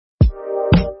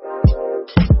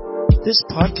This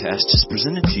podcast is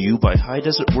presented to you by High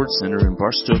Desert Word Center in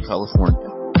Barstow, California.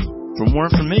 For more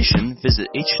information, visit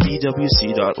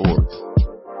hdwc.org.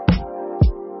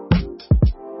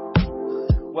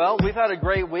 Well, we've had a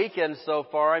great weekend so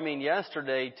far. I mean,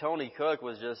 yesterday, Tony Cook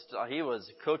was he was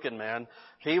cooking, man.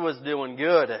 He was doing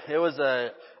good. It was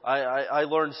I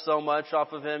learned so much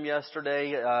off of him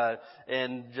yesterday,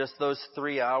 in just those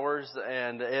 3 hours.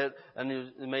 And it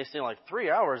may seem like 3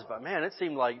 hours, but man, it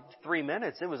seemed like 3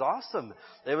 minutes. It was awesome.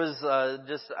 It was,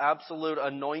 just absolute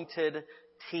anointed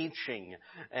teaching,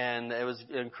 and it was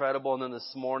incredible. And then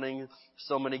this morning,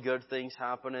 so many good things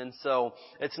happening. So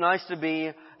it's nice to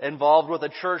be involved with a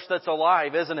church that's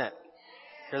alive, isn't it?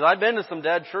 Because I've been to some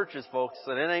dead churches, folks,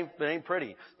 and it ain't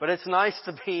pretty. But it's nice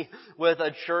to be with a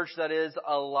church that is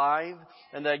alive,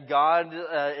 and that God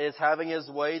is having His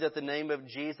way, that the name of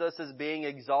Jesus is being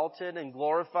exalted and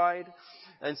glorified.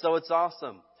 And so it's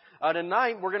awesome.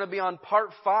 Tonight we're going to be on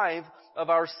part 5 of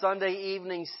our Sunday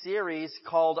evening series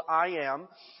called I Am.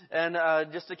 And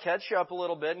just to catch you up a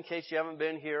little bit, in case you haven't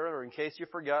been here or in case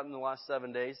you've forgotten the last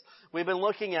 7 days, we've been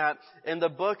looking at, in the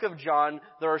book of John,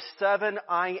 there are 7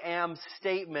 I Am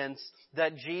statements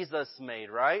that Jesus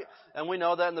made, right? And we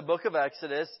know that in the book of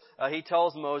Exodus, He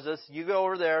tells Moses, you go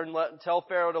over there and tell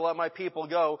Pharaoh to let my people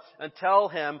go, and tell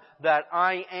him that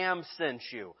I am sent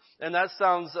you. And that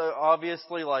sounds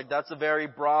obviously like that's a very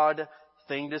broad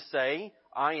thing to say.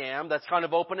 I am. That's kind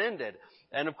of open-ended.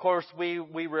 And of course, we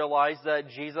realize that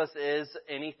Jesus is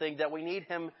anything that we need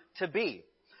Him to be.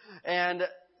 And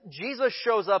Jesus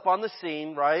shows up on the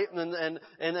scene, right? And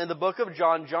in the book of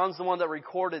John, John's the one that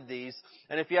recorded these.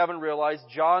 And if you haven't realized,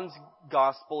 John's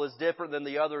gospel is different than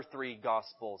the other 3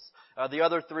 gospels. The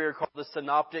other 3 are called the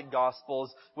synoptic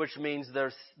gospels, which means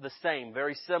they're the same,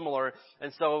 very similar.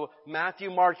 And so Matthew,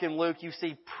 Mark, and Luke, you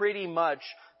see pretty much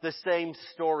the same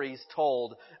stories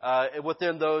told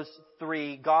within those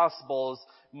 3 gospels.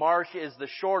 Mark is the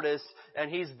shortest, and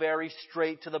he's very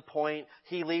straight to the point.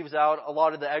 He leaves out a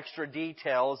lot of the extra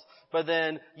details. But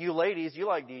then you ladies, you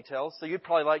like details, so you'd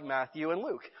probably like Matthew and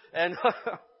Luke. And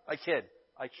I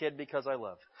kid because I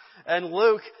love. And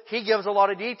Luke, he gives a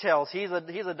lot of details. He's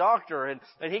a doctor, and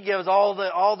he gives all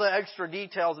the extra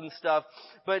details and stuff.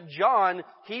 But John,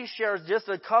 he shares just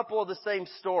a couple of the same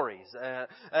stories.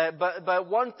 But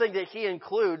one thing that he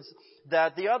includes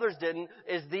that the others didn't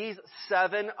is these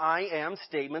 7 I am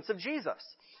statements of Jesus.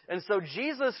 And so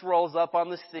Jesus rolls up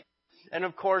on the scene. And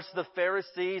of course, the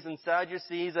Pharisees and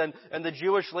Sadducees and the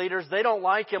Jewish leaders, they don't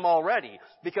like Him already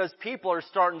because people are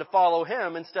starting to follow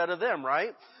Him instead of them,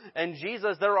 right? And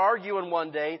Jesus, they're arguing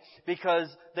one day because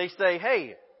they say,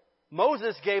 hey,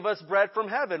 Moses gave us bread from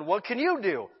heaven. What can you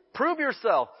do? Prove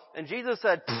yourself. And Jesus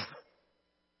said,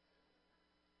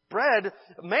 bread,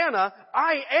 manna,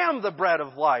 I am the bread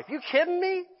of life. You kidding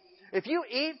me? If you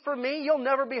eat from me, you'll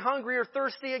never be hungry or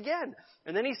thirsty again.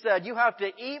 And then He said, you have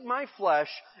to eat my flesh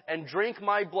and drink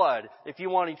my blood if you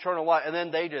want eternal life. And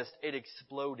then it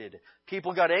exploded.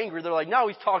 People got angry. They're like, no,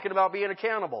 He's talking about being a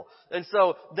cannibal. And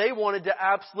so they wanted to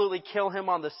absolutely kill Him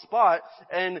on the spot.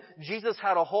 And Jesus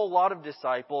had a whole lot of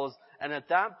disciples. And at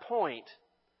that point,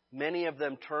 many of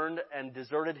them turned and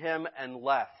deserted Him and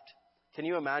left. Can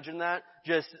you imagine that?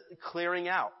 Just clearing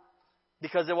out.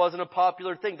 Because it wasn't a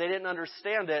popular thing. They didn't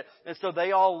understand it. And so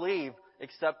they all leave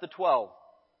except the 12.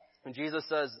 And Jesus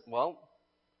says, well,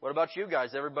 what about you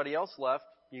guys? Everybody else left.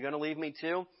 You going to leave me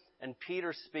too? And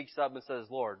Peter speaks up and says,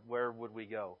 Lord, where would we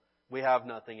go? We have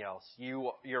nothing else.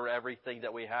 You're everything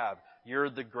that we have.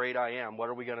 You're the great I am. What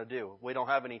are we going to do? We don't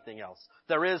have anything else.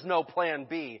 There is no plan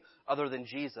B other than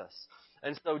Jesus.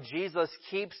 And so Jesus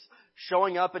keeps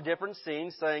showing up at different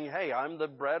scenes saying, hey, I'm the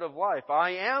bread of life.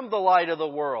 I am the light of the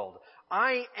world.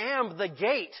 I am the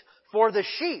gate for the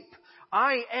sheep.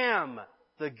 I am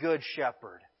the good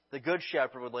shepherd. The good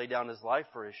shepherd would lay down his life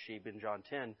for his sheep in John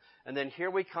 10. And then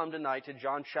here we come tonight to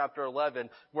John chapter 11,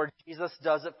 where Jesus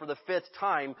does it for the 5th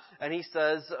time. And He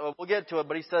says, we'll get to it,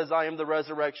 but He says, I am the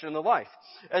resurrection and the life.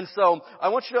 And so I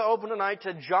want you to open tonight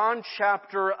to John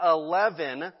chapter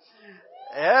 11.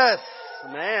 Yes,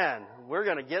 man, we're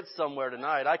going to get somewhere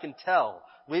tonight. I can tell.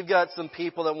 We've got some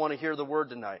people that want to hear the word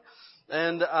tonight.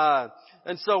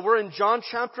 And so we're in John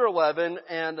chapter 11,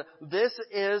 and this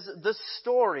is the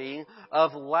story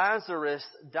of Lazarus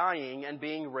dying and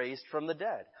being raised from the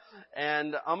dead.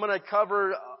 And I'm going to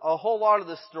cover a whole lot of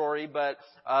the story, but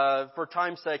for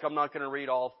time's sake, I'm not going to read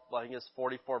all, I think it's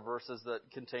 44 verses that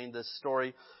contain this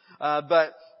story.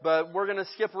 But we're going to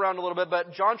skip around a little bit.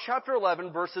 But John chapter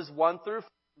 11, verses 1 through 4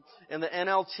 in the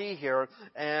NLT here,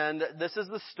 and this is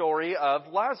the story of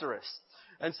Lazarus.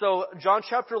 And so, John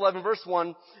chapter 11, verse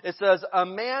 1, it says, a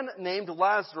man named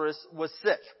Lazarus was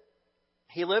sick.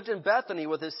 He lived in Bethany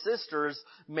with his sisters,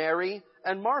 Mary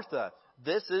and Martha.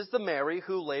 This is the Mary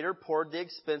who later poured the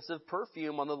expensive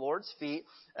perfume on the Lord's feet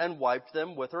and wiped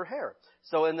them with her hair.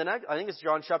 So in the next, I think it's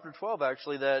John chapter 12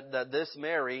 actually, that this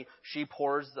Mary, she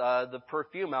pours the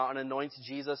perfume out and anoints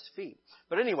Jesus' feet.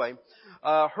 But anyway,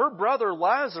 her brother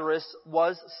Lazarus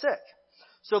was sick.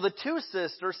 So the two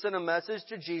sisters sent a message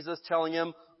to Jesus telling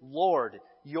him, "Lord,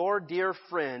 your dear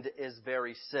friend is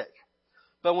very sick."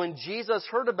 But when Jesus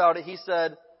heard about it, he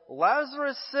said,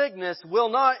 "Lazarus' sickness will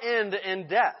not end in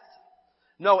death.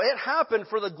 No, it happened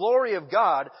for the glory of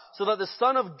God, so that the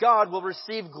Son of God will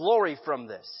receive glory from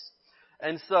this."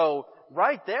 And so,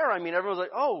 right there, I mean, everyone's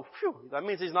like, "Oh, phew, that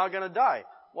means he's not going to die."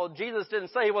 Well, Jesus didn't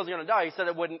say he wasn't going to die. He said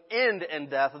it wouldn't end in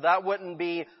death. That wouldn't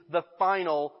be the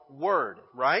final word,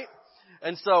 right?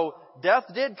 And so, death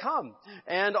did come.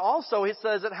 And also, he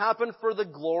says it happened for the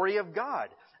glory of God.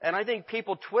 And I think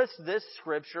people twist this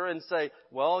scripture and say,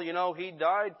 well, you know, he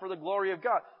died for the glory of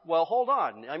God. Well, hold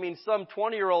on. I mean, some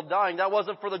 20-year-old dying, that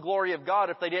wasn't for the glory of God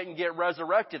if they didn't get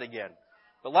resurrected again.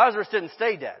 But Lazarus didn't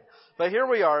stay dead. But here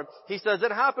we are. He says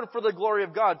it happened for the glory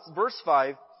of God. Verse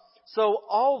 5. So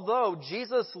although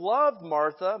Jesus loved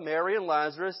Martha, Mary, and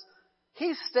Lazarus,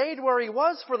 he stayed where he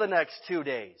was for the next 2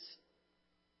 days.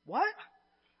 What?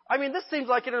 I mean, this seems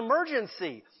like an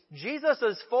emergency. Jesus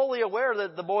is fully aware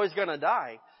that the boy's going to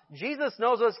die. Jesus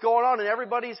knows what's going on and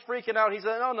everybody's freaking out. He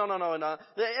said, no.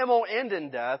 It won't end in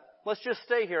death. Let's just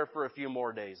stay here for a few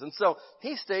more days. And so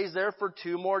he stays there for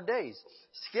 2 more days.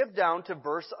 Skip down to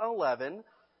verse 11.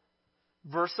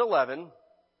 Verse 11.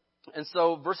 And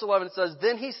so verse 11 says,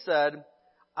 Then he said,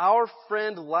 our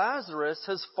friend Lazarus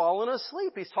has fallen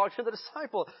asleep. He's talking to the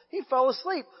disciple. He fell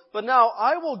asleep. But now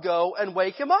I will go and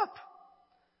wake him up.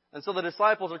 And so the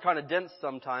disciples are kind of dense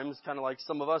sometimes, kind of like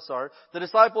some of us are. The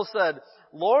disciples said,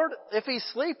 Lord, if he's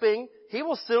sleeping, he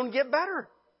will soon get better.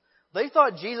 They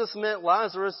thought Jesus meant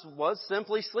Lazarus was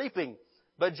simply sleeping.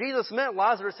 But Jesus meant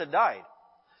Lazarus had died.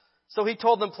 So he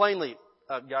told them plainly,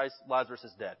 guys, Lazarus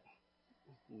is dead.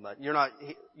 You're not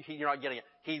getting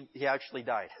it. He actually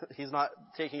died. He's not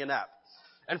taking a nap.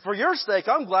 And for your sake,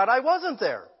 I'm glad I wasn't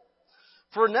there.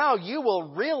 For now you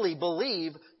will really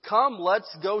believe. Come,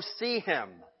 let's go see him.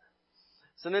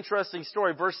 It's an interesting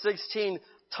story. Verse 16,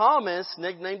 Thomas,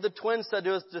 nicknamed the twin, said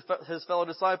to his fellow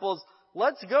disciples,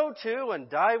 let's go too and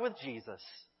die with Jesus.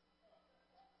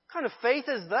 What kind of faith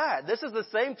is that? This is the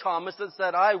same Thomas that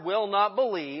said, I will not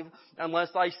believe unless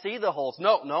I see the holes.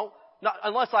 No, not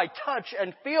unless I touch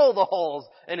and feel the holes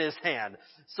in his hand.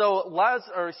 So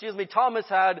Thomas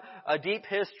had a deep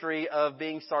history of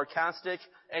being sarcastic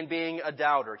and being a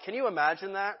doubter. Can you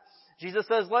imagine that? Jesus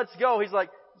says, let's go. He's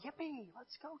like, yippee,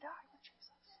 let's go die with Jesus.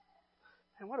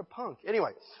 And what a punk. Anyway,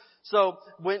 so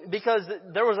because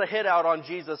there was a hit out on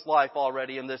Jesus' life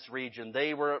already in this region.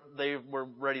 They were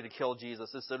ready to kill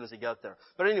Jesus as soon as he got there.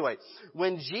 But anyway,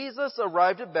 when Jesus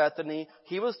arrived at Bethany,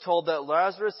 he was told that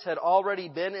Lazarus had already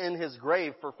been in his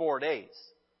grave for 4 days.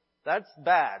 That's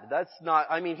bad. That's not,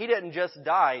 he didn't just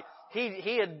die.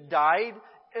 He had died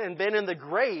and been in the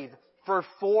grave for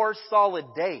 4 solid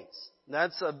days.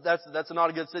 That's not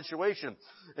a good situation.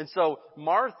 And so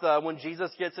Martha, when Jesus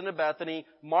gets into Bethany,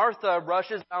 Martha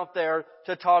rushes out there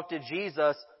to talk to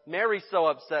Jesus. Mary's so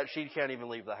upset she can't even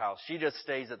leave the house. She just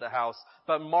stays at the house.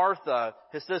 But Martha,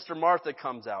 his sister Martha,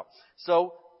 comes out.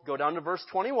 So go down to verse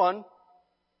 21.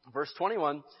 Verse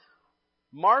 21.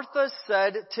 Martha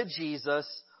said to Jesus,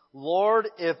 Lord,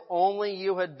 if only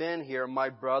you had been here, my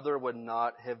brother would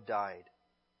not have died.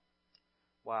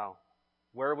 Wow.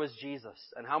 Where was Jesus?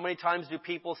 And how many times do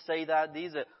people say that?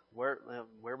 Where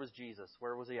was Jesus?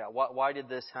 Where was he at? Why did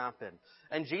this happen?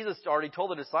 And Jesus already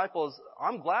told the disciples,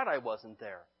 I'm glad I wasn't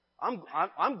there.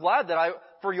 I'm glad that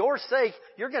for your sake,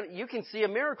 you can see a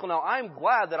miracle now. I'm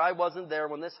glad that I wasn't there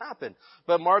when this happened.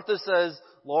 But Martha says,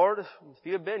 Lord, if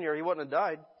you had been here, he wouldn't have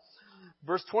died.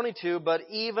 Verse 22, but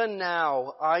even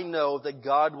now I know that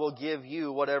God will give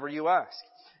you whatever you ask.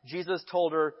 Jesus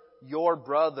told her, your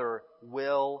brother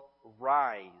will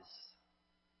rise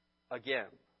again.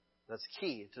 That's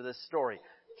key to this story.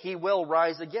 He will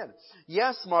rise again.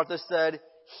 Yes, Martha said,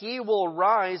 he will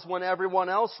rise when everyone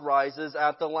else rises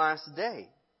at the last day.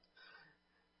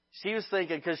 She was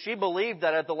thinking, because she believed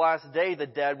that at the last day the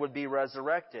dead would be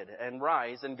resurrected and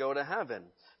rise and go to heaven.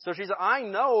 So she said, I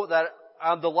know that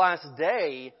on the last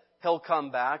day he'll come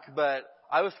back, but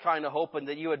I was kind of hoping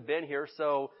that you had been here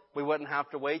so we wouldn't have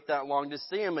to wait that long to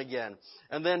see him again.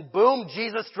 And then, boom,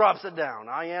 Jesus drops it down.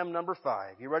 I am number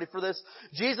 5. You ready for this?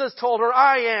 Jesus told her,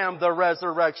 I am the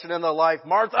resurrection and the life.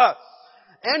 Martha,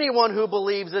 anyone who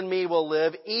believes in me will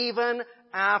live even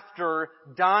after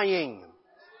dying.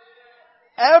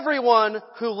 Everyone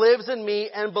who lives in me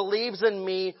and believes in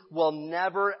me will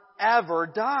never, ever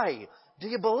die. Do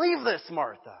you believe this,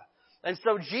 Martha? And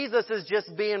so Jesus is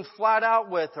just being flat out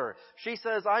with her. She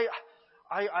says,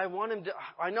 I want him to,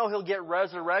 I know he'll get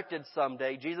resurrected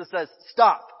someday. Jesus says,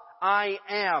 stop. I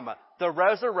am the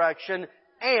resurrection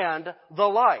and the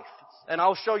life. And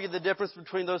I'll show you the difference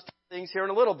between those two things here in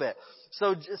a little bit.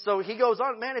 So he goes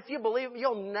on, man, if you believe,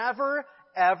 you'll never,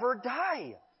 ever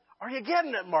die. Are you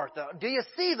getting it, Martha? Do you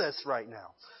see this right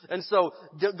now? And so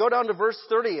go down to verse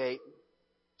 38.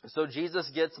 So Jesus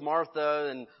gets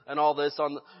Martha and all this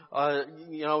on,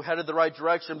 headed the right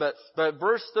direction. But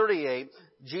verse 38,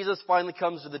 Jesus finally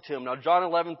comes to the tomb. Now John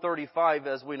 11:35,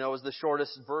 as we know, is the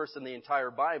shortest verse in the entire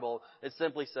Bible. It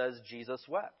simply says Jesus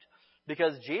wept.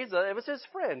 Because Jesus, it was his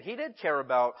friend. He did care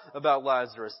about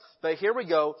Lazarus. But here we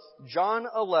go. John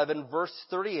 11 verse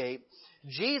 38.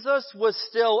 Jesus was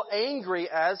still angry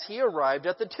as he arrived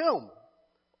at the tomb.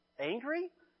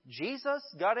 Angry? Jesus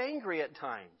got angry at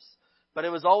times. But it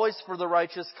was always for the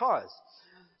righteous cause.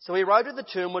 So he arrived at the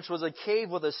tomb, which was a cave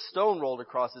with a stone rolled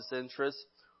across its entrance.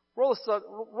 Roll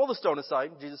the stone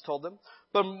aside, Jesus told them.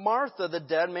 But Martha, the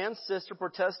dead man's sister,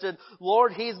 protested,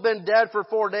 Lord, he's been dead for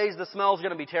 4 days. The smell's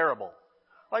going to be terrible.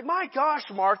 Like, my gosh,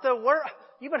 Martha,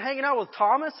 you been hanging out with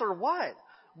Thomas or what?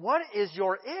 What is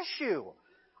your issue?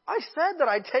 I said that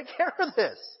I'd take care of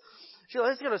this. She's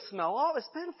like, it's going to smell off. It's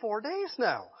been 4 days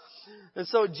now. And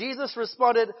so Jesus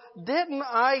responded, didn't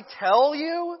I tell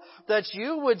you that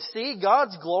you would see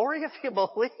God's glory if you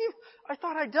believe? I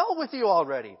thought I dealt with you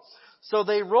already. So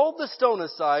they rolled the stone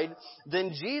aside.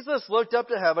 Then Jesus looked up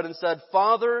to heaven and said,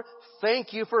 Father,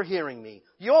 thank you for hearing me.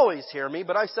 You always hear me,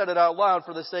 but I said it out loud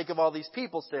for the sake of all these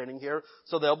people standing here,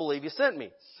 so they'll believe you sent me.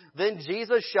 Then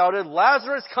Jesus shouted,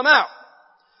 Lazarus, come out!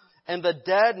 And the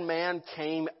dead man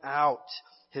came out.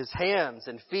 His hands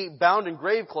and feet bound in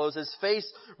grave clothes, his face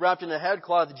wrapped in a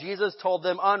headcloth. Jesus told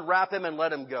them, unwrap him and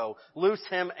let him go. Loose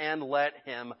him and let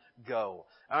him go.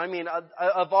 I mean,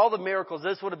 of all the miracles,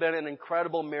 this would have been an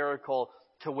incredible miracle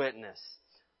to witness.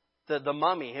 The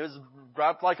mummy, he was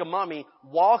wrapped like a mummy,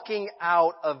 walking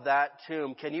out of that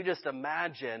tomb. Can you just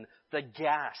imagine the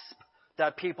gasp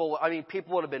that people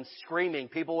would have been screaming.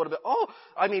 People would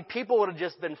have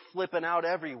just been flipping out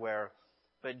everywhere.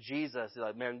 But Jesus,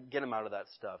 like, man, get him out of that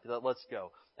stuff. Let's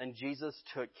go. And Jesus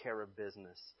took care of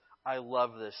business. I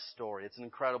love this story. It's an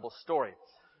incredible story.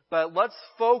 But let's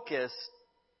focus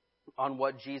on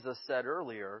what Jesus said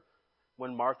earlier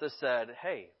when Martha said,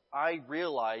 hey, I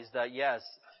realize that, yes,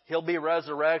 he'll be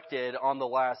resurrected on the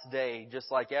last day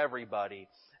just like everybody.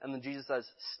 And then Jesus says,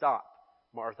 stop,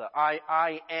 Martha.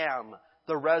 I am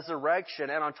the resurrection.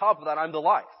 And on top of that, I'm the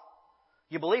life.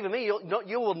 You believe in me,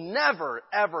 you will never,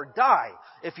 ever die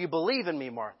if you believe in me,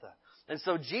 Martha. And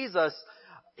so Jesus,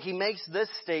 he makes this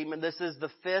statement. This is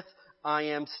the fifth I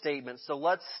am statement. So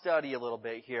let's study a little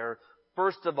bit here.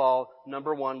 First of all,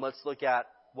 number one, let's look at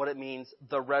what it means,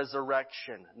 the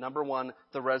resurrection. Number one,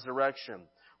 the resurrection.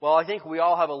 Well, I think we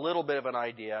all have a little bit of an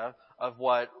idea of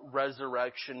what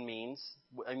resurrection means.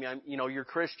 I mean, you're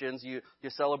Christians, you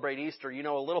celebrate Easter, you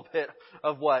know a little bit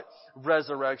of what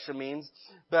resurrection means.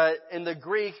 But in the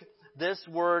Greek, this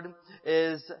word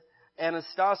is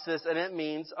anastasis, and it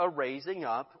means a raising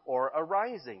up or a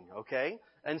rising, okay?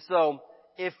 And so,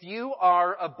 if you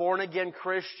are a born-again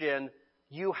Christian,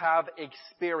 you have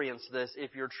experienced this.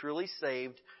 If you're truly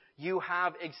saved, you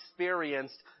have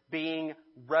experienced being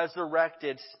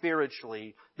resurrected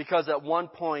spiritually, because at one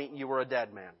point you were a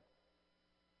dead man,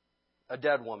 a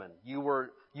dead woman. You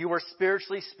were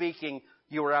spiritually speaking,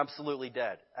 you were absolutely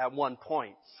dead at one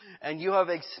point. And you have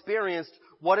experienced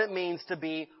what it means to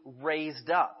be raised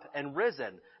up and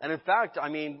risen. And in fact, I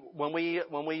mean, when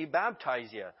we baptize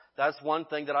you, that's one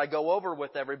thing that I go over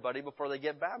with everybody before they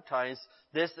get baptized.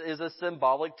 This is a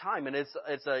symbolic time, and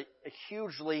it's a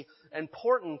hugely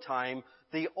important time.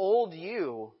 The old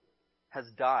you has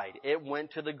died. It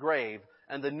went to the grave,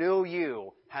 and the new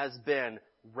you has been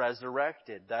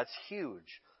resurrected. That's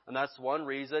huge. And that's one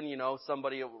reason,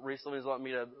 somebody recently was wanting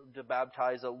me to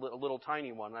baptize a little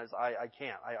tiny one. I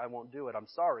can't. I won't do it. I'm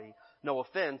sorry. No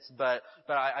offense, but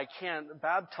I can't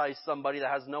baptize somebody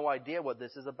that has no idea what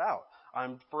this is about.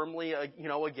 I'm firmly,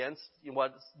 against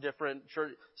what's different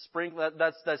church sprinkle.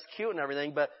 That's cute and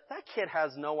everything, but that kid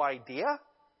has no idea.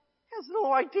 He has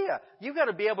no idea. You've got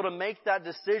to be able to make that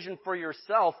decision for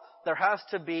yourself. There has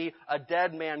to be a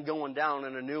dead man going down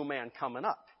and a new man coming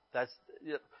up.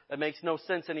 It makes no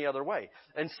sense any other way.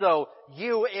 And so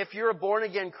if you're a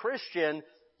born-again Christian,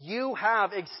 you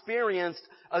have experienced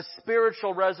a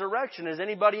spiritual resurrection. Has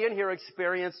anybody in here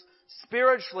experienced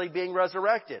spiritually being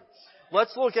resurrected?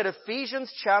 let's look at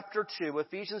Ephesians chapter 2.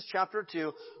 Ephesians chapter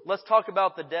 2. Let's talk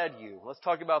about the dead you. Let's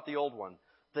talk about the old one.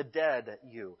 The dead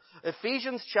you.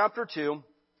 Ephesians chapter 2.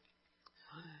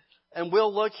 And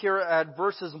we'll look here at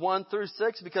verses 1 through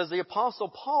 6 because the Apostle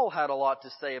Paul had a lot to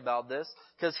say about this.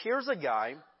 Because here's a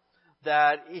guy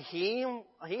that he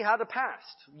had a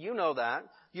past. You know that.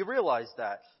 You realize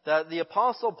that. That the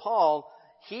Apostle Paul,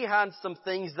 he had some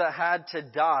things that had to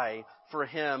die for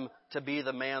him to be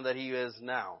the man that he is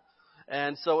now.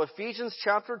 And so Ephesians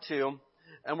chapter 2,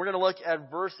 and we're going to look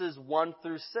at verses 1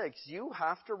 through 6. You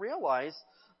have to realize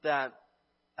that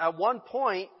at one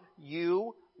point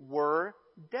you were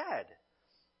dead.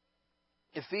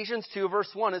 Ephesians 2 verse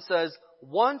 1, it says,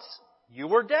 once you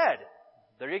were dead.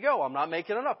 There you go. I'm not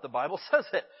making it up. The Bible says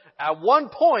it. At one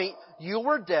point you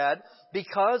were dead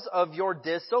because of your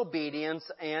disobedience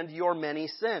and your many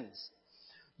sins.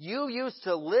 You used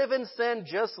to live in sin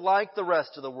just like the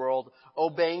rest of the world,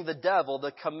 obeying the devil,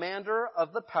 the commander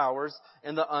of the powers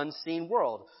in the unseen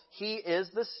world. He is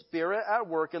the spirit at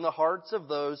work in the hearts of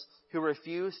those who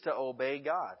refuse to obey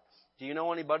God. Do you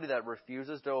know anybody that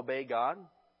refuses to obey God?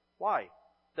 Why?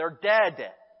 They're dead.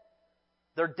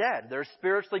 They're dead. They're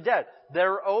spiritually dead.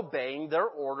 They're obeying their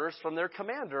orders from their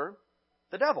commander,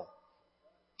 the devil.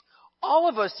 All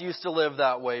of us used to live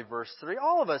that way, verse 3.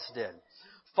 All of us did.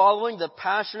 Following the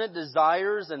passionate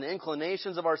desires and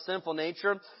inclinations of our sinful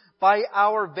nature, by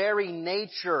our very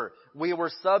nature, we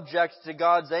were subject to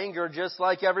God's anger just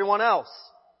like everyone else.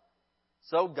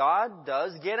 So God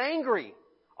does get angry.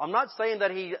 I'm not saying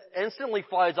that He instantly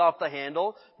flies off the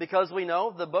handle, because we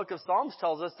know the book of Psalms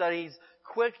tells us that He's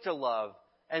quick to love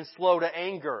and slow to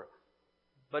anger.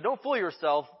 But don't fool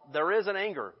yourself, there is an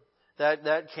anger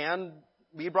that can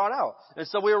be brought out. And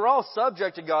so we were all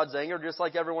subject to God's anger just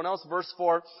like everyone else. Verse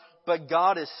 4, but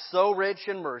God is so rich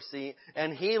in mercy,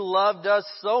 and He loved us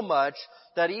so much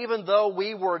that even though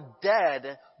we were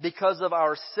dead because of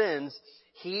our sins,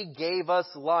 He gave us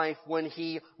life when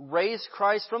He raised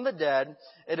Christ from the dead.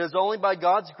 It is only by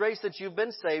God's grace that you've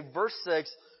been saved. Verse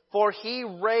 6, for He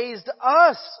raised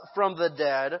us from the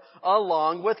dead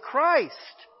along with Christ.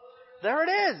 There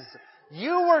it is.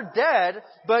 You were dead,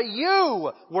 but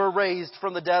you were raised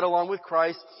from the dead along with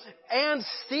Christ and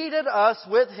seated us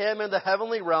with Him in the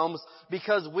heavenly realms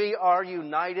because we are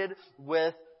united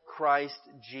with Christ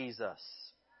Jesus.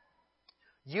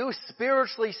 You,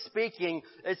 spiritually speaking,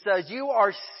 it says you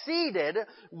are seated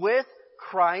with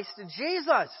Christ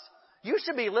Jesus. You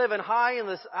should be living high in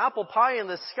this apple pie in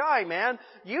the sky, man.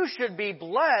 You should be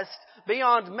blessed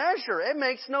beyond measure. It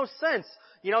makes no sense.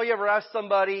 You know, you ever ask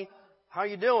somebody, how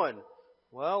you doing?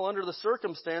 Well, under the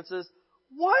circumstances.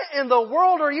 What in the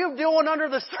world are you doing under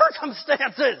the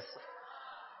circumstances?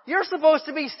 You're supposed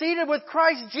to be seated with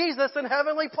Christ Jesus in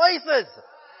heavenly places.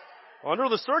 Under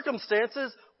the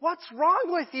circumstances, what's wrong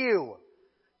with you?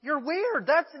 You're weird.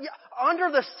 That's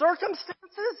under the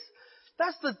circumstances?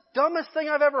 That's the dumbest thing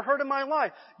I've ever heard in my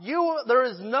life. There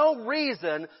is no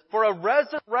reason for a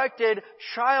resurrected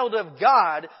child of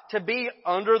God to be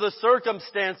under the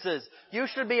circumstances. You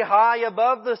should be high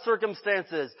above the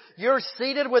circumstances. You're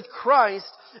seated with Christ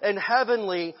in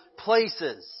heavenly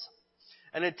places.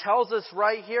 And it tells us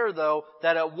right here, though,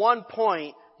 that at one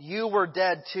point you were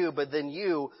dead too, but then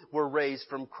you were raised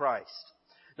from Christ.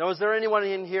 Now, is there anyone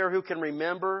in here who can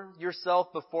remember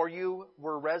yourself before you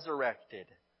were resurrected?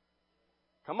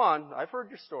 Come on, I've heard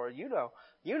your story. You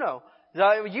know.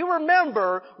 You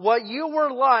remember what you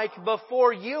were like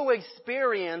before you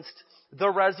experienced the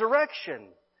resurrection.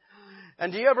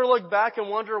 And do you ever look back and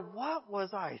wonder, what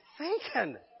was I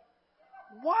thinking?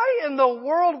 Why in the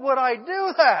world would I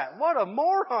do that? What a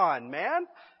moron, man.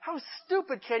 How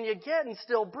stupid can you get and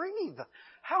still breathe?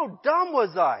 How dumb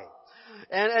was I?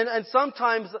 And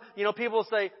sometimes, you know, people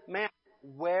say, man,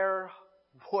 where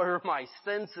were my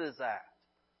senses at?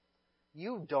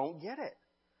 You don't get it.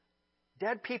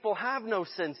 Dead people have no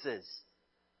senses.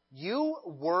 You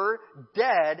were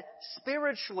dead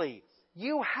spiritually.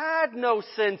 You had no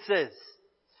senses.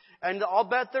 And I'll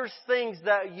bet there's things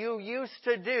that you used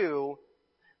to do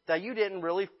that you didn't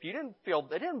feel,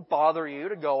 it didn't bother you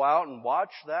to go out and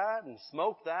watch that and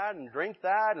smoke that and drink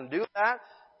that and do that.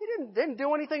 It didn't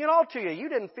do anything at all to you. You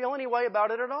didn't feel any way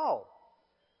about it at all.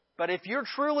 But if you're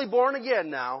truly born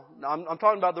again now, I'm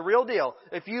talking about the real deal.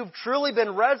 If you've truly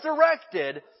been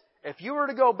resurrected, if you were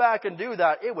to go back and do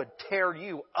that, it would tear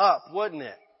you up, wouldn't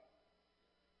it?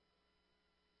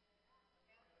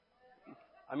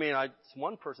 I mean,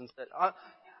 one person said,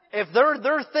 if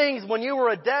there are things when you were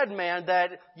a dead man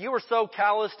that you were so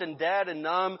calloused and dead and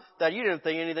numb that you didn't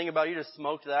think anything about it, you just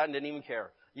smoked that and didn't even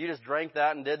care. You just drank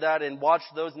that and did that and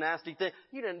watched those nasty things.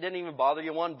 You didn't even bother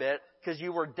you one bit because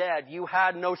you were dead. You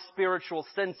had no spiritual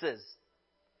senses.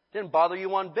 Didn't bother you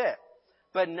one bit.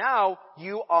 But now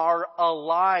you are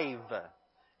alive.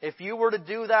 If you were to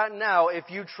do that now, if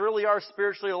you truly are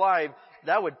spiritually alive,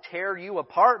 that would tear you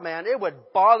apart, man. It would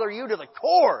bother you to the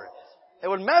core. It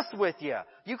would mess with you.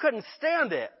 You couldn't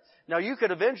stand it. Now you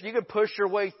could push your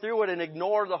way through it and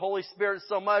ignore the Holy Spirit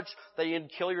so much that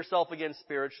you'd kill yourself again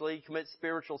spiritually, commit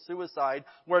spiritual suicide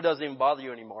where it doesn't even bother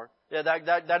you anymore. Yeah,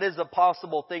 that is a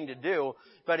possible thing to do.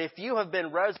 But if you have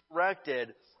been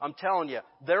resurrected, I'm telling you,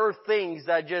 there are things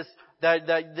that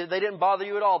they didn't bother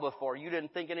you at all before. You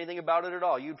didn't think anything about it at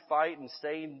all. You'd fight and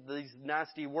say these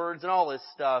nasty words and all this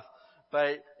stuff.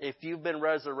 But if you've been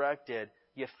resurrected,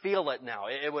 you feel it now.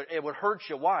 It would hurt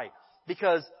you. Why?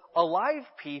 Because alive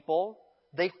people,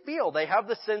 they have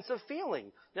the sense of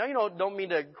feeling. Now, don't mean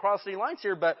to cross any lines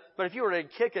here, but if you were to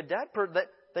kick a dead person,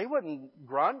 they wouldn't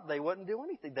grunt, they wouldn't do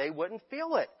anything. They wouldn't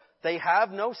feel it. They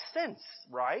have no sense,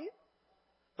 right?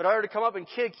 But I were to come up and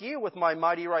kick you with my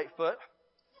mighty right foot.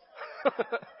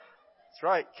 That's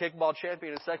right. Kickball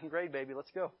champion in 2nd grade, baby.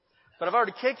 Let's go. But if I were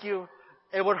to kick you,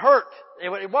 it would hurt.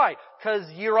 Why? Because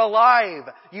you're alive.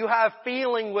 You have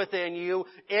feeling within you.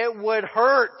 It would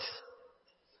hurt.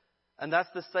 And that's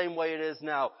the same way it is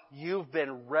now. You've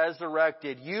been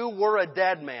resurrected. You were a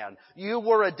dead man. You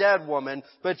were a dead woman,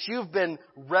 but you've been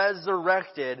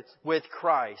resurrected with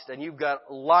Christ. And you've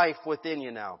got life within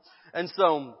you now. And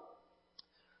so,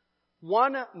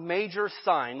 one major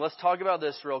sign, let's talk about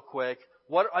this real quick.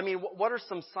 What are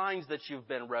some signs that you've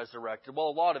been resurrected? Well,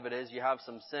 a lot of it is you have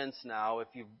some sense now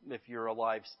if you're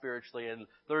alive spiritually, and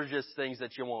there's just things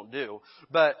that you won't do.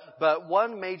 But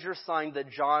one major sign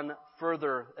that John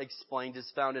further explained is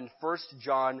found in 1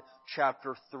 John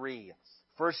chapter 3.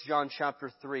 1 John chapter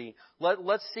 3.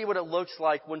 Let's see what it looks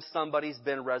like when somebody's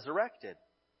been resurrected.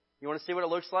 You want to see what it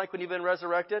looks like when you've been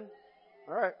resurrected?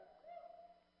 All right.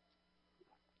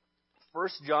 1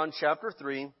 John chapter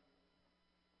 3.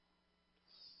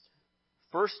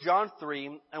 1 John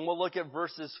 3, and we'll look at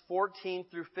verses 14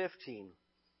 through 15.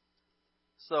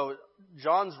 So,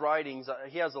 John's writings,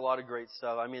 he has a lot of great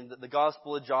stuff. The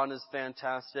Gospel of John is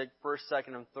fantastic. 1st,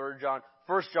 2nd, and 3rd John.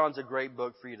 1 John's a great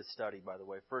book for you to study, by the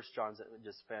way. 1 John's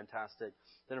just fantastic.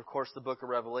 Then, of course, the book of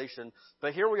Revelation.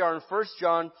 But here we are in 1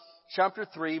 John chapter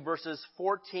 3, verses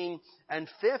 14 and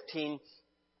 15.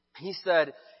 He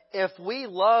said, "If we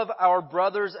love our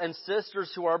brothers and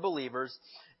sisters who are believers,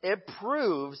 it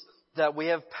proves that we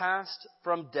have passed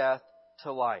from death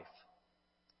to life."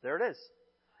 There it is.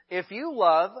 If you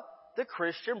love the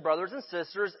Christian brothers and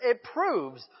sisters, it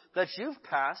proves that you've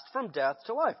passed from death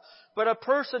to life. But a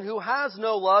person who has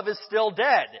no love is still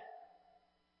dead.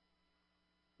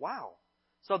 Wow.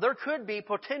 So there could be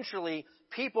potentially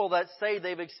people that say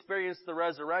they've experienced the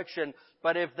resurrection,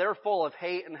 but if they're full of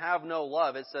hate and have no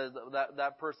love, it says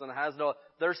that person has no,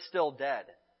 they're still dead.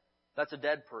 That's a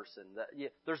dead person.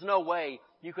 There's no way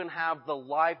you can have the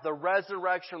life, the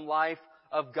resurrection life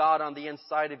of God on the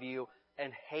inside of you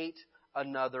and hate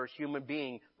another human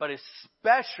being, but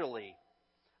especially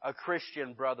a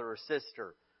Christian brother or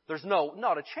sister. There's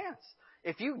not a chance.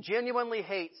 If you genuinely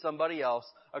hate somebody else,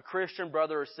 a Christian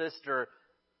brother or sister,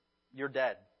 you're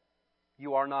dead.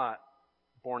 You are not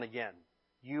born again.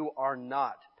 You are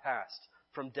not passed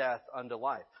from death unto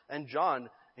life. And John,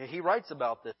 he writes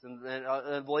about this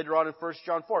and later on in 1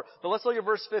 John 4. But let's look at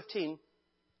verse 15.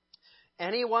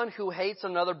 "Anyone who hates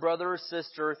another brother or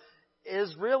sister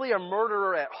is really a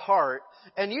murderer at heart,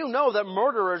 and you know that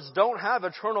murderers don't have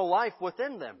eternal life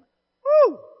within them."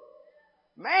 Woo!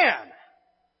 Man!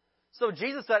 So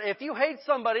Jesus said, if you hate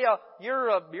somebody else, you're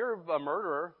a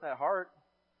murderer at heart.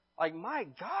 Like, my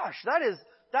gosh, that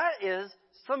is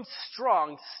some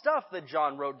strong stuff that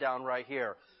John wrote down right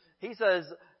here. He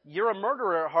says, you're a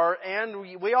murderer at heart,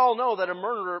 and we all know that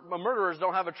murderers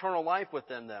don't have eternal life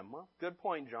within them. Well, good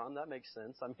point, John. That makes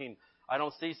sense. I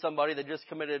don't see somebody that just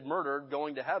committed murder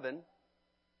going to heaven.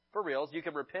 For reals. You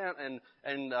can repent and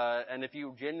if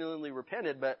you genuinely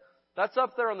repented, but that's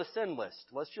up there on the sin list.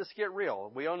 Let's just get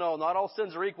real. We all know not all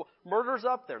sins are equal. Murder's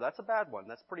up there. That's a bad one.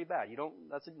 That's pretty bad.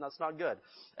 That's not good.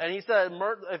 And he said,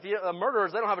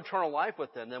 murderers, they don't have eternal life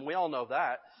within them. We all know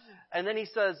that. And then he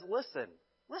says, listen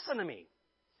to me.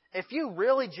 If you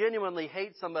really genuinely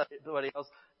hate somebody else,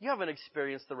 you haven't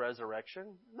experienced the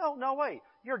resurrection. No way.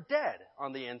 You're dead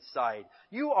on the inside.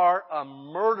 You are a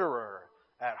murderer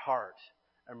at heart.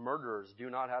 And murderers do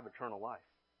not have eternal life.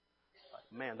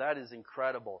 Man, that is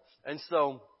incredible. And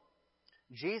so,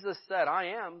 Jesus said, I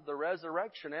am the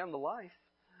resurrection and the life.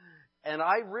 And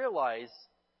I realize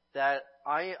that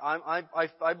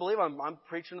I believe I'm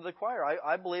preaching to the choir.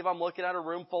 I believe I'm looking at a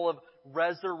room full of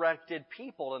resurrected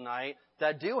people tonight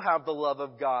that do have the love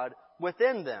of God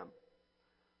within them.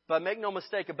 But make no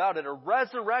mistake about it, a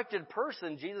resurrected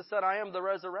person, Jesus said, I am the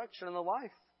resurrection and the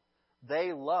life.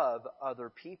 They love other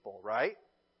people, right?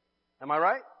 Am I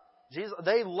right?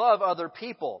 They love other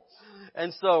people.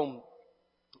 And so,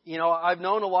 I've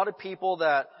known a lot of people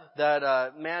that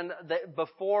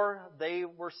before they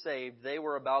were saved, they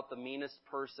were about the meanest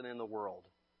person in the world.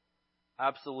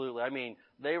 Absolutely. I mean,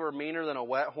 they were meaner than a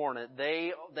wet hornet.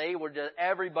 They were just,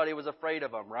 everybody was afraid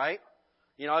of them, right?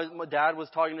 My dad was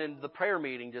talking in the prayer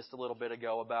meeting just a little bit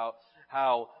ago about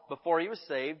how before he was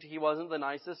saved, he wasn't the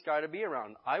nicest guy to be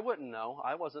around. I wouldn't know.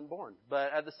 I wasn't born.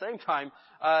 But at the same time,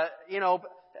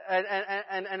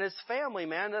 and his family,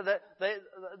 man,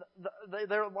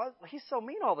 he's so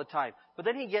mean all the time. But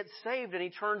then he gets saved and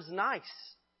he turns nice.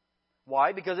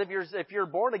 Why? Because if you're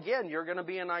born again, you're going to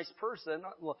be a nice person.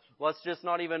 Let's just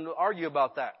not even argue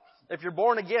about that. If you're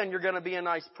born again, you're going to be a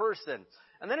nice person.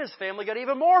 And then his family got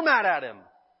even more mad at him.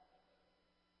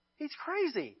 He's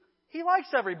crazy. He likes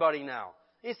everybody now.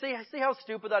 You see how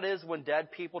stupid that is when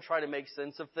dead people try to make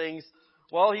sense of things?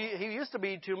 Well, he used to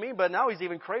be too mean, but now he's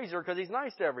even crazier because he's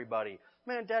nice to everybody.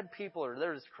 Man, dead people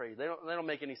they're just crazy. They don't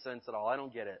make any sense at all. I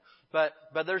don't get it. But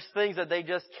there's things that they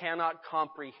just cannot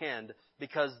comprehend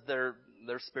because they're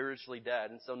spiritually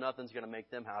dead, and so nothing's going to make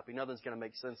them happy. Nothing's going to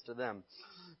make sense to them.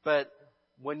 But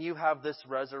when you have this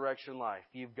resurrection life,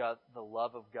 you've got the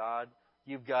love of God.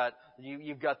 You've got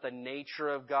the nature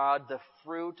of God. The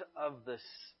fruit of the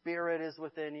Spirit is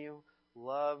within you.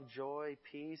 Love, joy,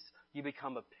 peace. You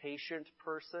become a patient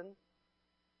person.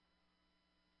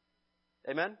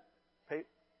 Amen? Here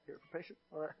for patient?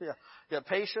 All right. Yeah,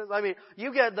 patience. I mean,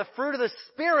 you get the fruit of the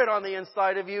Spirit on the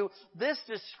inside of you. This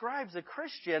describes a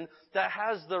Christian that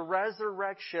has the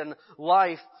resurrection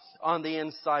life on the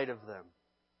inside of them.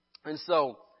 And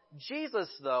so, Jesus,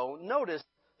 though, notice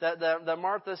that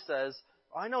Martha says,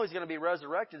 I know He's going to be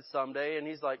resurrected someday. And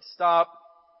He's like, stop.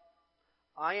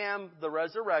 I am the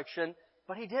resurrection.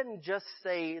 But He didn't just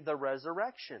say the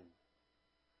resurrection.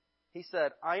 He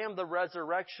said, I am the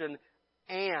resurrection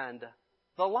and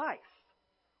the life.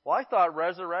 Well, I thought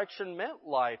resurrection meant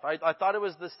life. I thought it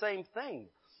was the same thing.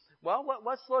 Well,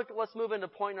 let's move into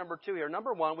point number 2 here.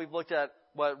 Number 1, we've looked at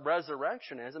what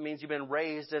resurrection is. It means you've been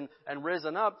raised and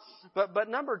risen up. But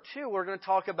number 2, we're going to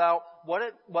talk about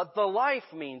what the life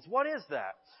means. What is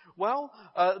that? Well,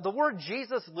 the word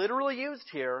Jesus literally used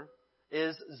here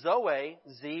is Zoe,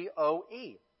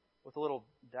 Z-O-E, with a little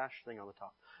dash thing on the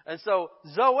top. And so,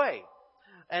 Zoe.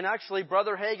 And actually,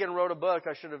 Brother Hagin wrote a book,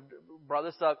 I should have brought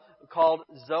this up, called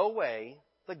Zoe,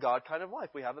 the God Kind of Life.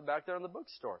 We have it back there in the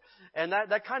bookstore. And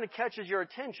that kind of catches your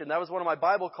attention. That was one of my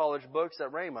Bible college books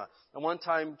at Rhema. And one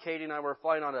time, Katie and I were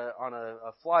flying on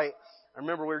a flight. I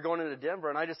remember we were going into Denver,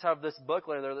 and I just have this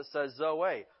booklet there that says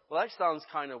Zoe. Well, that sounds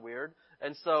kind of weird.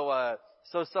 And so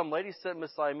some lady sitting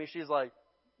beside me, she's like,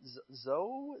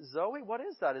 Zoe? What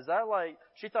is that? Is that like,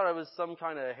 she thought it was some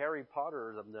kind of Harry Potter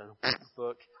or something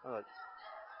book. I'm like,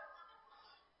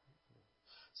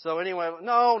 so anyway,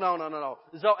 no.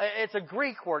 It's a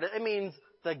Greek word. It means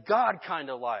the God kind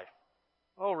of life.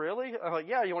 Oh, really? I'm like,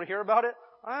 yeah, you want to hear about it?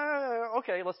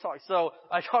 Okay, let's talk. So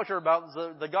I talked to her about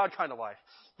the God kind of life.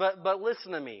 But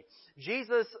listen to me.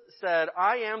 Jesus said,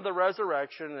 I am the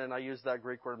resurrection, and I used that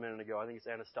Greek word a minute ago. I think it's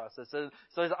anastasis.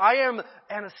 So I am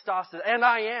anastasis, and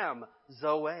I am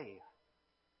Zoe,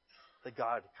 the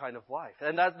God kind of life.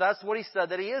 And that's what He said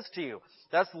that He is to you.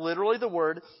 That's literally the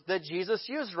word that Jesus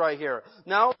used right here.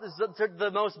 Now,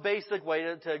 the most basic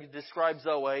way to describe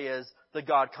Zoe is the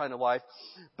God kind of life.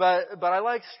 But I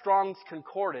like Strong's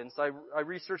Concordance. I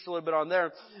researched a little bit on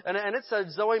there. And it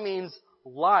said Zoe means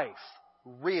life,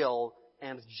 real,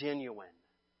 and genuine.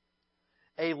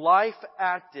 A life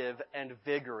active and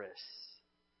vigorous.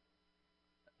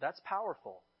 That's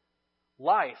powerful.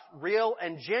 Life, real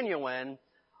and genuine.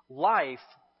 Life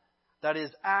that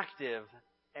is active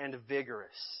and vigorous.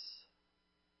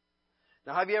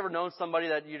 Now, have you ever known somebody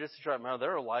that you just try, man,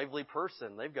 they're a lively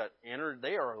person.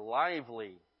 They are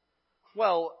lively.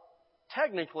 Well,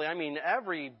 technically, I mean,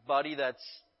 everybody that's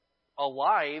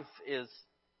alive is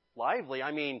lively.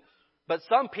 I mean, but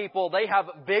some people, they have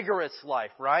vigorous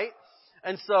life, right?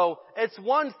 And so, it's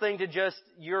one thing to just,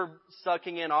 you're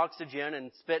sucking in oxygen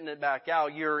and spitting it back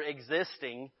out. You're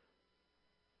existing.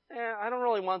 I don't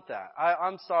really want that.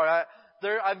 I'm sorry.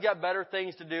 I've got better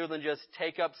things to do than just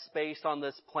take up space on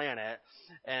this planet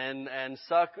and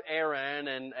suck air in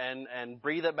and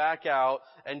breathe it back out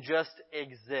and just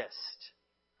exist.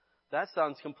 that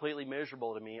sounds completely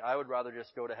miserable to me. I would rather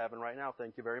just go to heaven right now.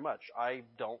 Thank you very much. I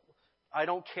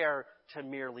don't care to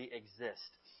merely exist.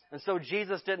 And so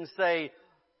Jesus didn't say,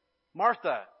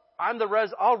 Martha,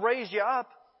 I'll raise you up,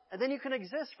 and then you can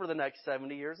exist for the next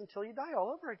 70 years until you die all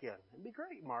over again. It'd be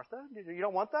great, Martha. You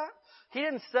don't want that? He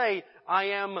didn't say, I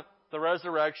am the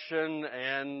resurrection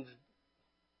and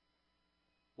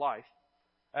life,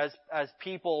 as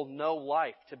people know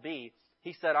life to be.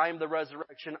 He said, I am the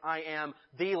resurrection, I am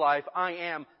the life, I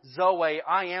am Zoe,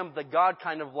 I am the God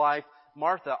kind of life.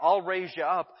 Martha, I'll raise you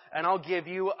up and I'll give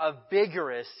you a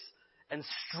vigorous and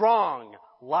strong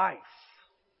life.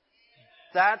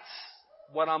 That's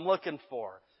what I'm looking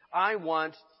for. I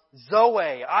want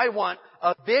Zoe. I want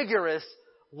a vigorous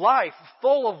life,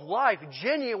 full of life,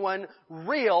 genuine,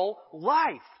 real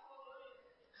life.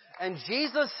 And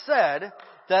Jesus said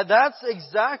that that's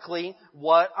exactly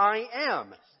what I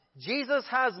am. Jesus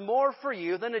has more for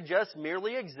you than to just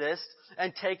merely exist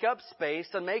and take up space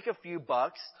and make a few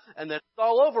bucks and then it's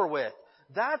all over with.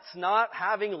 That's not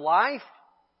having life.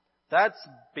 That's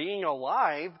being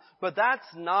alive, but that's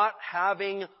not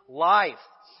having life.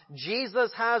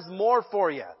 Jesus has more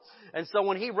for you. And so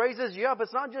when He raises you up,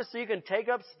 it's not just so you can take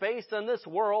up space in this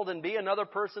world and be another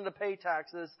person to pay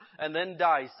taxes and then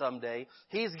die someday.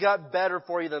 He's got better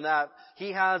for you than that.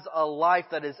 He has a life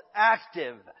that is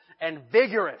active and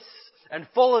vigorous and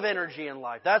full of energy in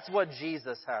life. That's what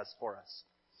Jesus has for us.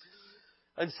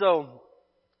 And so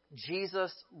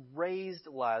Jesus raised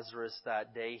Lazarus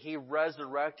that day. He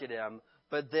resurrected him,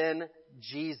 but then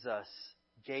Jesus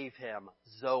gave him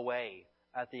Zoe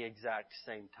at the exact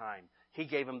same time. He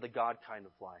gave him the God kind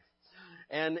of life.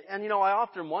 And I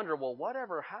often wonder, well,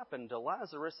 whatever happened to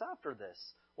Lazarus after this?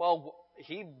 Well,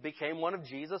 he became one of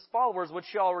Jesus' followers, which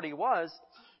he already was,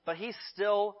 but he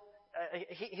still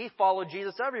he followed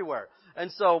Jesus everywhere.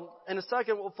 And so, in a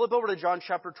second, we'll flip over to John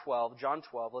chapter 12. John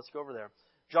 12, let's go over there.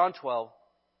 John 12.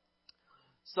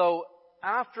 So,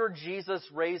 after Jesus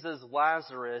raises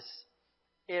Lazarus,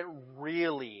 it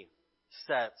really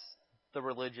sets the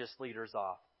religious leaders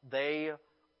off. They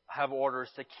have orders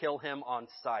to kill him on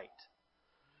sight.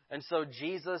 And so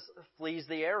Jesus flees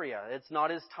the area. It's not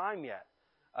his time yet.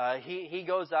 He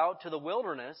goes out to the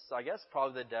wilderness, I guess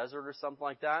probably the desert or something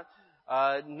like that,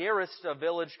 nearest a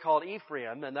village called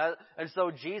Ephraim. And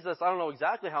so Jesus, I don't know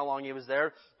exactly how long he was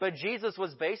there, but Jesus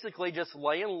was basically just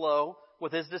laying low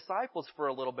with his disciples for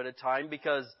a little bit of time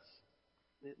because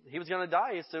he was going to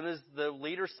die as soon as the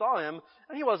leaders saw him.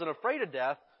 And he wasn't afraid of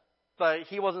death, but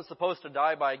he wasn't supposed to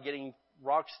die by getting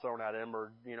rocks thrown at him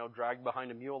or, dragged behind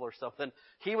a mule or something.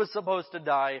 He was supposed to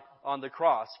die on the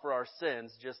cross for our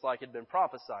sins, just like had been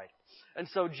prophesied. And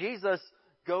so Jesus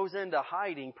goes into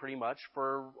hiding pretty much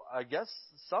for, I guess,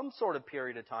 some sort of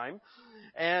period of time.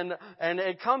 And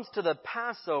it comes to the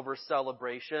Passover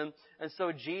celebration. And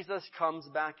so Jesus comes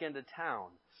back into town.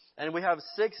 And we have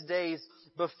 6 days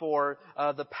before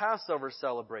the Passover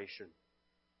celebration.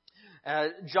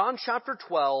 John chapter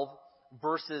 12,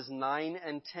 verses 9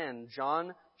 and 10.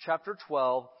 John chapter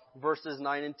 12, verses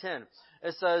 9 and 10.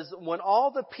 It says, when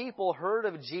all the people heard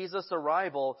of Jesus'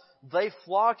 arrival, they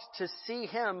flocked to see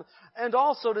him and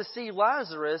also to see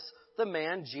Lazarus, the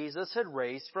man Jesus had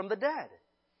raised from the dead.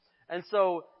 And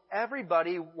so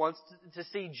everybody wants to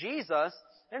see Jesus,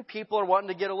 and people are wanting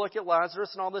to get a look at Lazarus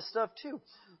and all this stuff too.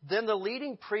 Then the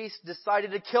leading priest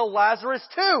decided to kill Lazarus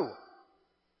too.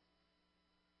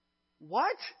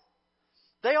 What?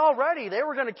 They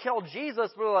were going to kill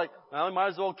Jesus, but they're like, well, we might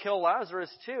as well kill Lazarus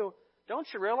too. Don't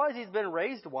you realize he's been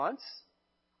raised once?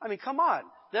 I mean, come on.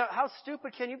 How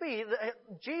stupid can you be?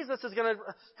 Jesus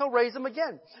he'll raise him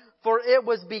again. For it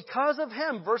was because of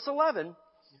him, verse 11,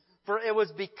 for it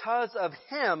was because of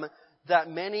him that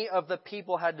many of the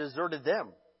people had deserted them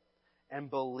and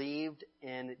believed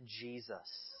in Jesus.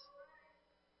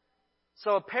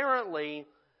 So apparently,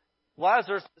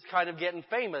 Lazarus is kind of getting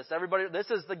famous. This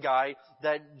is the guy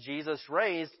that Jesus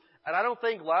raised. And I don't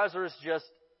think Lazarus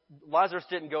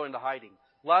didn't go into hiding.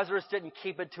 Lazarus didn't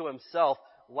keep it to himself.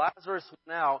 Lazarus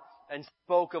went out and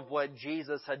spoke of what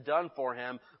Jesus had done for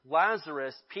him.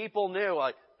 Lazarus, people knew,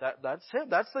 that's him.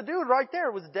 That's the dude right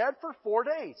there. Was dead for 4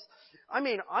 days. I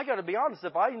mean, I gotta be honest,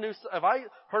 if I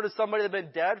heard of somebody that had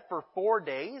been dead for 4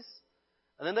 days,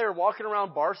 and then they were walking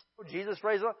around Barstow, Jesus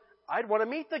raised up, I'd want to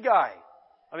meet the guy.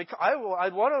 I mean,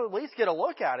 I'd want to at least get a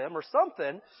look at him or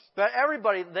something. But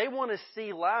everybody, they want to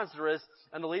see Lazarus,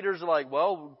 and the leaders are like,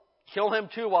 well, kill him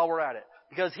too while we're at it.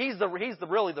 Because he's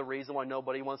really the reason why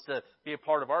nobody wants to be a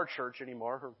part of our church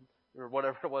anymore, or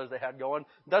whatever it was they had going.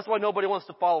 That's why nobody wants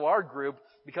to follow our group,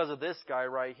 because of this guy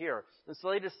right here. And so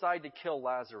they decide to kill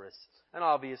Lazarus. And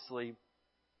obviously,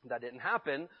 that didn't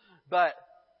happen. But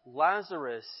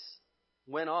Lazarus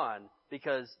went on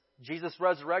because Jesus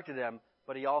resurrected him,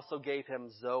 but He also gave him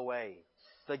Zoe,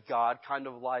 the God kind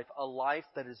of life, a life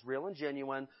that is real and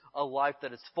genuine, a life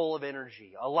that is full of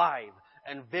energy, alive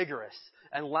and vigorous.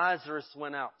 And Lazarus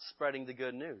went out spreading the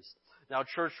good news. Now,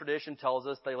 church tradition tells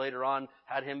us they later on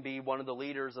had him be one of the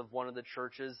leaders of one of the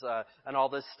churches and all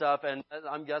this stuff, and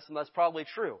I'm guessing that's probably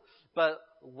true. But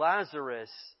Lazarus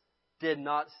did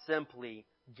not simply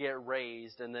get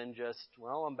raised and then just,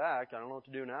 well, I'm back. I don't know what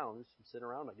to do now. Just sit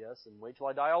around, I guess, and wait till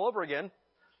I die all over again.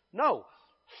 No.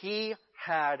 He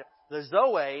had the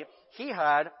Zoe. He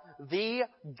had the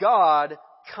God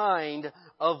kind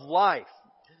of life.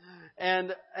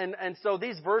 And so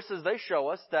these verses, they show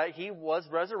us that He was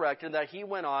resurrected, that He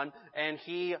went on, and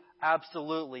He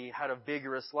absolutely had a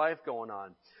vigorous life going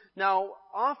on. Now,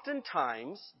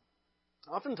 oftentimes,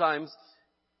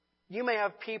 you may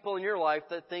have people in your life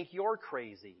that think you're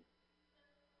crazy.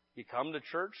 You come to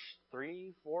church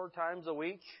 3-4 times a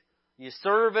week. You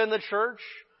serve in the church.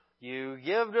 You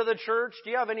give to the church. Do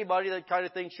you have anybody that kind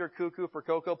of thinks you're cuckoo for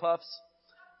Cocoa Puffs?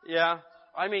 Yeah.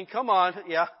 I mean, come on.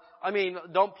 Yeah. I mean,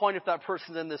 don't point if that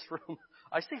person's in this room.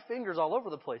 I see fingers all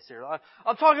over the place here.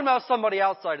 I'm talking about somebody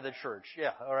outside of the church.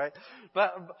 Yeah, all right.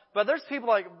 But there's people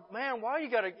like, man, why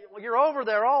you're over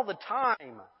there all the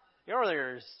time. You're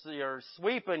there, you're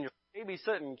sweeping, you're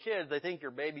babysitting kids. They think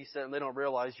you're babysitting. They don't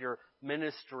realize you're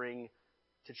ministering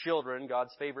to children,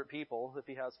 God's favorite people, if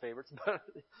He has favorites.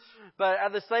 But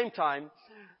at the same time,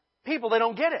 people, they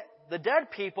don't get it. The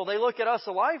dead people, they look at us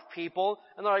alive people,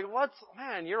 and they're like,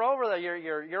 man, you're over there,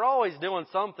 you're always doing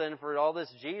something for all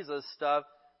this Jesus stuff.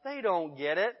 They don't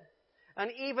get it.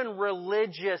 And even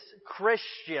religious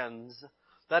Christians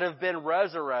that have been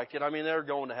resurrected, I mean, they're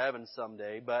going to heaven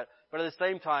someday, but at the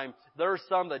same time, there are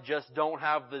some that just don't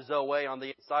have the Zoe on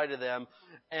the inside of them,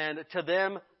 and to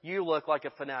them, you look like a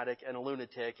fanatic and a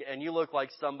lunatic, and you look like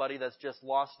somebody that's just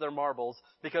lost their marbles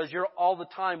because you're all the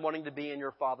time wanting to be in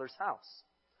your Father's house.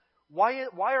 Why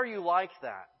are you like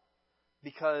that?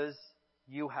 Because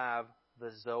you have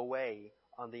the Zoe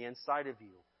on the inside of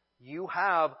you. You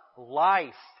have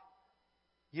life.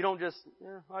 You don't just,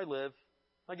 I live,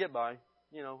 I get by,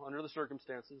 under the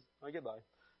circumstances, I get by.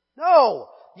 No!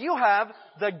 You have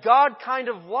the God kind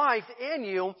of life in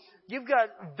you. You've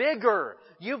got vigor.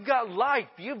 You've got life.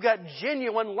 You've got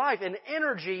genuine life and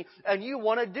energy, and you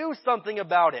want to do something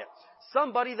about it.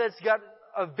 Somebody that's got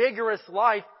a vigorous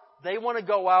life, they want to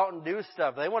go out and do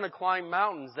stuff. They want to climb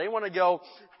mountains. They want to go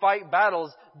fight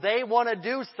battles. They want to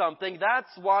do something. That's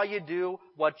why you do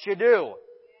what you do.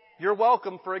 You're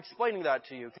welcome for explaining that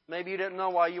to you. Maybe you didn't know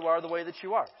why you are the way that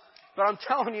you are. But I'm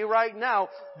telling you right now,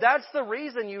 that's the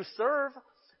reason you serve.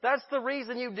 That's the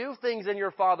reason you do things in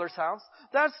your Father's house.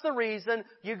 That's the reason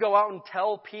you go out and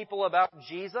tell people about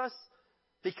Jesus.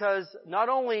 Because not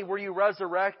only were you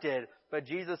resurrected, but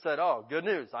Jesus said, oh, good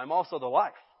news, I'm also the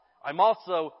life. I'm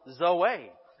also Zoe.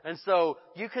 And so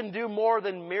you can do more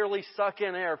than merely suck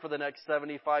in air for the next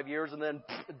 75 years and then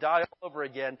die all over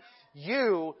again.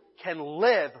 You can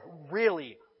live,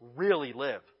 really, really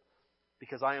live.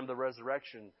 Because I am the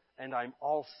resurrection and I'm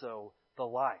also the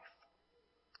life.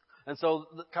 And so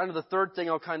kind of the third thing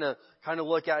I'll kind of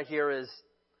look at here is,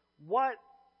 what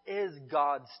is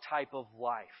God's type of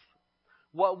life?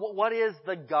 What is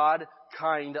the God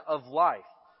kind of life?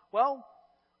 Well,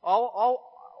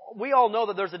 we all know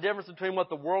that there's a difference between what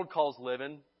the world calls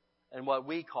living and what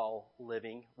we call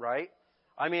living, right?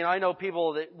 I mean, I know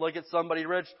people that look at somebody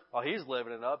rich, oh, he's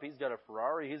living it up. He's got a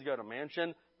Ferrari. He's got a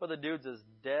mansion. But the dude's as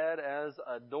dead as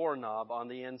a doorknob on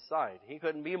the inside. He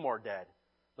couldn't be more dead.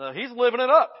 He's living it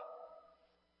up.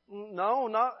 No,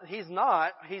 he's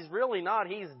not. He's really not.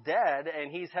 He's dead,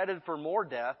 and he's headed for more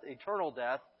death, eternal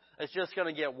death. It's just going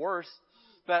to get worse.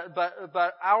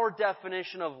 But our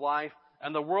definition of life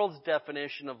and the world's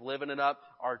definition of living it up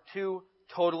are two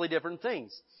totally different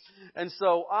things. And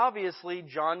so, obviously,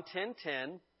 John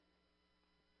 10:10.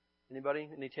 Anybody?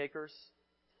 Any takers?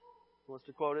 Who wants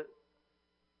to quote it?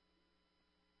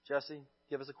 Jesse,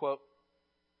 give us a quote.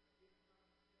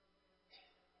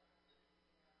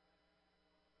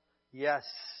 Yes.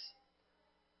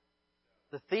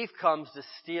 The thief comes to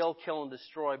steal, kill, and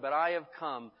destroy, but I have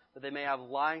come that they may have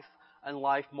life and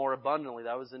life more abundantly.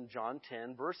 That was in John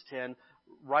 10, verse 10,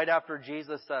 right after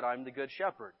Jesus said, I'm the good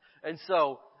shepherd. And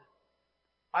so,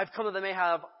 I've come that they may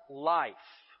have life.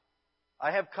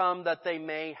 I have come that they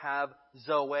may have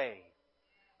Zoe.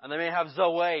 And they may have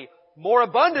Zoe more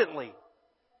abundantly.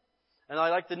 And I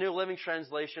like the New Living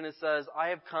Translation. It says, I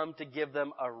have come to give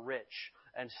them a rich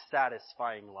and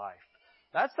satisfying life.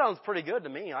 That sounds pretty good to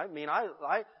me. I mean, I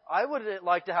would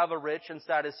like to have a rich and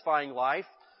satisfying life.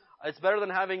 It's better than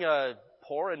having a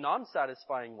poor and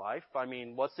non-satisfying life. I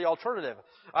mean, what's the alternative?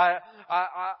 I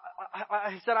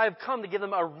said I've come to give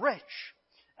them a rich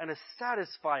and a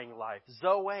satisfying life.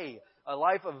 Zoe, a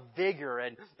life of vigor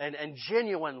and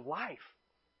genuine life.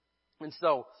 And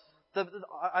so,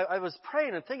 I was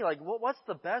praying and thinking, like, what's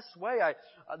the best way?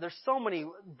 There's so many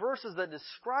verses that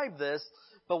describe this,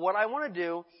 but what I want to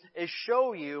do is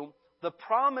show you the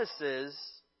promises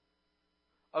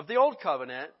of the Old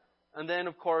Covenant, and then,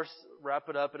 of course, wrap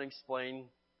it up and explain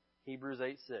Hebrews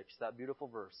 8:6, that beautiful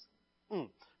verse.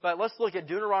 But let's look at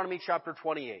Deuteronomy chapter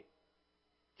 28.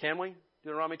 Can we?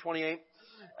 Deuteronomy 28.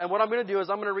 And what I'm going to do is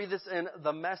I'm going to read this in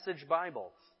the Message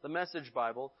Bible. The Message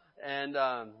Bible. And,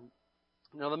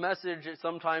 the Message,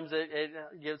 sometimes it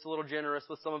gets a little generous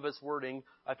with some of its wording.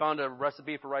 I found a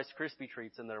recipe for Rice Krispie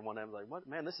treats in there one day. I was like, what?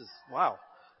 Man, this is, wow.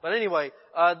 But anyway,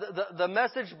 the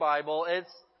Message Bible,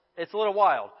 it's a little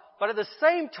wild. But at the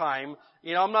same time,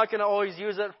 I'm not going to always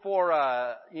use it for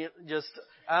just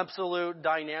absolute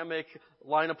dynamic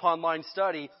line upon line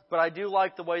study, but I do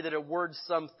like the way that it words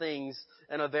some things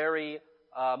in a very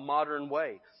modern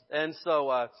way. And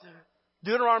so,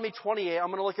 Deuteronomy 28,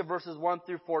 I'm going to look at verses 1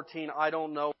 through 14. I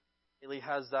don't know if Ailey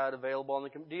has that available on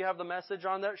the computer. Do you have the Message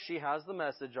on there? She has the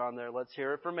Message on there. Let's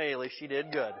hear it from Ailey. She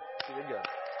did good. She did good.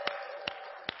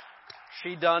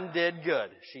 She done did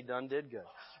good. She done did good.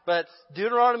 But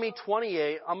Deuteronomy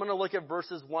 28, I'm going to look at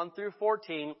verses 1 through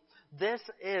 14. This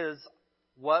is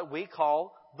what we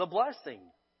call the blessing.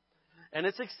 And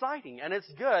it's exciting and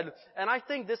it's good. And I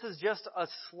think this is just a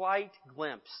slight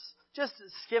glimpse, just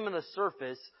skimming the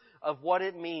surface of what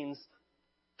it means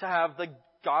to have the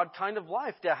God kind of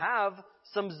life, to have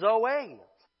some Zoe.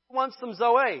 Who wants some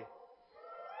Zoe?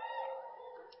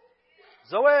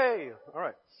 Zoe! All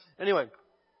right. Anyway,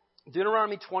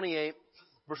 Deuteronomy 28,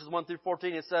 verses 1 through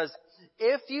 14, it says,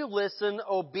 "If you listen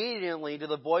obediently to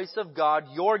the voice of God,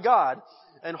 your God,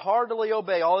 and heartily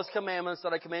obey all His commandments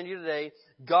that I command you today,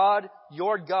 God,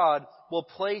 your God, will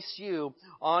place you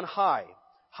on high,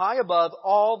 high above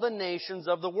all the nations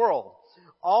of the world.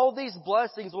 All these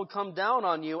blessings will come down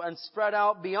on you and spread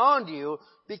out beyond you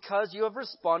because you have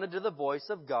responded to the voice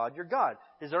of God, your God."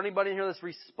 Is there anybody in here that's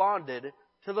responded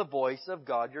to the voice of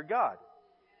God, your God?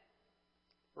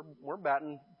 We're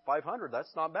batting 500.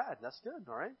 That's not bad. That's good.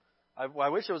 All right. I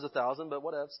wish it was 1,000, but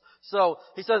what else? So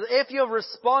he says, if you have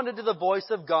responded to the voice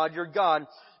of God, your God,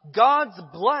 God's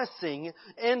blessing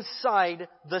inside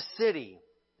the city.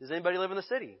 Does anybody live in the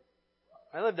city?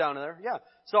 I live down there. Yeah.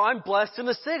 So I'm blessed in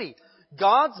the city.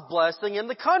 God's blessing in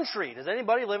the country. Does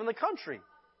anybody live in the country?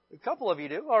 A couple of you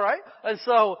do. All right. And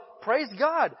so praise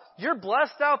God. You're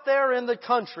blessed out there in the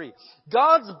country.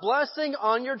 God's blessing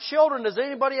on your children. Does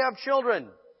anybody have children?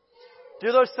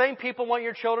 Do those same people want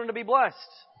your children to be blessed?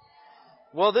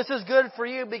 Well, this is good for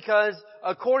you because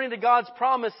according to God's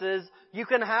promises, you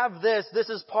can have this. This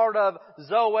is part of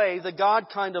Zoe, the God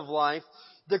kind of life.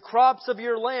 The crops of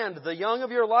your land, the young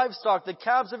of your livestock, the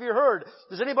calves of your herd.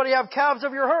 Does anybody have calves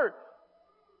of your herd?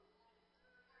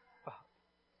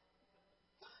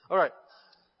 All right.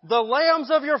 The lambs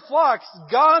of your flocks,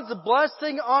 God's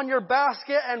blessing on your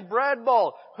basket and bread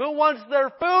bowl. Who wants their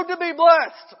food to be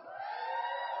blessed?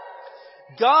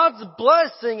 God's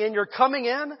blessing in your coming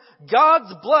in,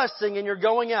 God's blessing in your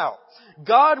going out.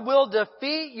 God will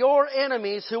defeat your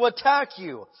enemies who attack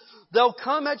you. They'll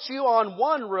come at you on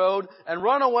one road and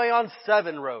run away on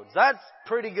 7 roads. That's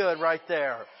pretty good right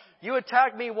there. You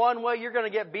attack me one way, you're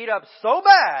going to get beat up so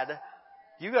bad,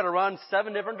 you got to run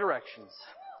 7 different directions.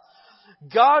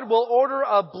 God will order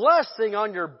a blessing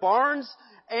on your barns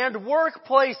and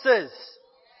workplaces.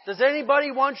 Does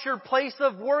anybody want your place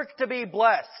of work to be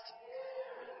blessed?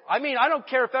 I mean, I don't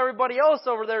care if everybody else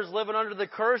over there is living under the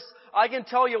curse. I can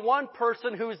tell you one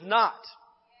person who's not.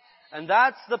 And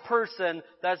that's the person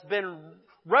that's been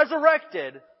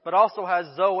resurrected, but also has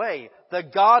Zoe, the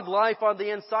God life on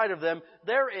the inside of them.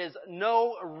 There is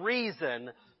no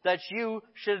reason that you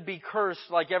should be cursed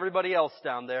like everybody else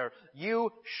down there.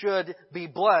 You should be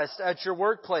blessed at your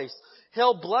workplace.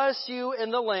 He'll bless you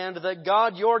in the land that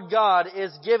God, your God,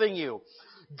 is giving you.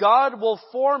 God will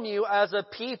form you as a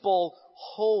people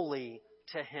holy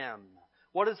to Him.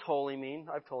 What does holy mean?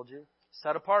 I've told you.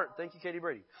 Set apart. Thank you, Katie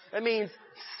Brady. It means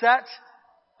set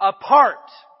apart.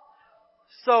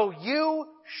 So you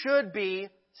should be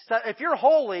set. If you're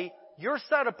holy, you're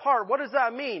set apart. What does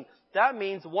that mean? That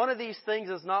means one of these things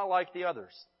is not like the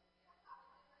others.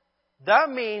 That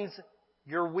means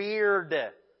you're weird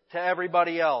to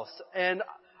everybody else. And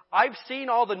I've seen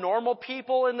all the normal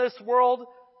people in this world.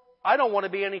 I don't want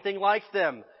to be anything like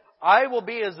them. I will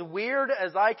be as weird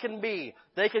as I can be.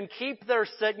 They can keep their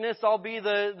sickness. I'll be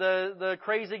the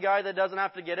crazy guy that doesn't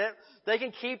have to get it. They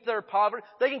can keep their poverty.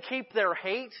 They can keep their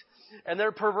hate and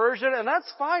their perversion. And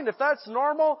that's fine. If that's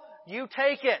normal, you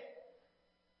take it.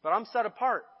 But I'm set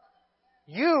apart.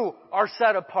 You are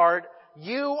set apart.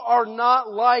 You are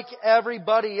not like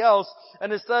everybody else.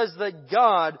 And it says that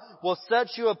God will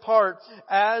set you apart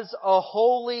as a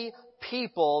holy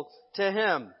people to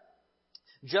Him.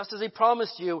 Just as He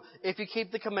promised you, if you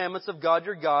keep the commandments of God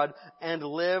your God and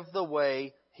live the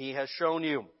way He has shown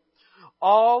you.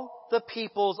 All the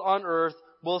peoples on earth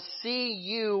will see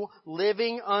you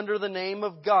living under the name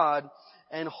of God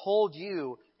and hold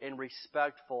you in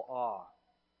respectful awe.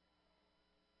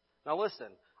 Now listen,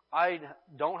 I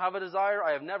don't have a desire,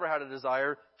 I have never had a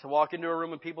desire to walk into a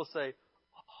room and people say,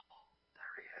 "Oh,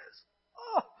 there He is."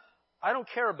 Oh, I don't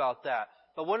care about that.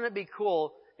 But wouldn't it be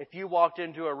cool if you walked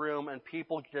into a room and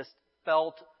people just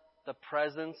felt the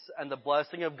presence and the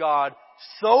blessing of God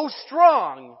so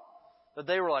strong that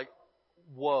they were like,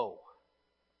 whoa,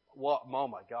 oh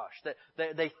my gosh.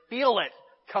 They feel it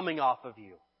coming off of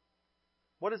you.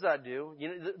 What does that do?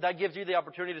 That gives you the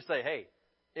opportunity to say, hey,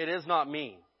 it is not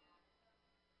me.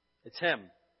 It's Him.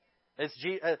 It's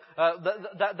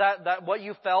that what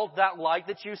you felt, that light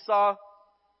that you saw.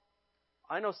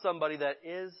 I know somebody that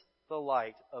is the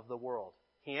light of the world.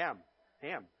 He am.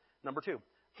 Number 2.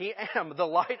 He am the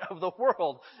light of the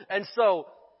world. And so,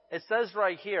 it says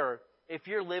right here, if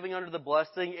you're living under the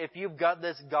blessing, if you've got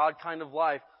this God kind of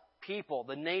life, people,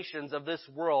 the nations of this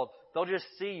world, they'll just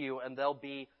see you and they'll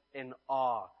be in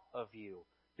awe of you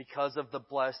because of the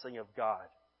blessing of God.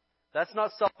 That's not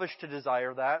selfish to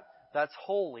desire that. That's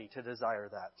holy to desire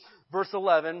that. Verse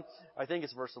 11, I think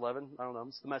it's verse 11. I don't know.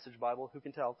 It's the Message Bible. Who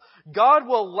can tell? God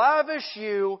will lavish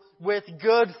you with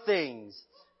good things.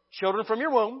 Children from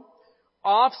your womb,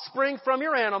 offspring from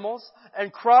your animals,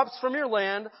 and crops from your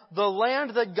land, the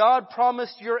land that God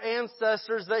promised your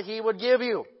ancestors that He would give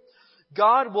you.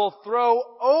 God will throw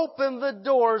open the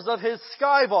doors of His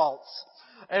sky vaults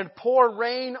and pour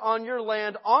rain on your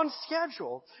land on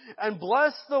schedule and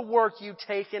bless the work you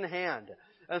take in hand.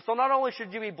 And so not only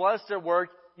should you be blessed at work,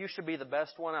 you should be the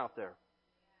best one out there.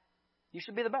 You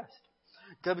should be the best.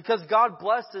 Because God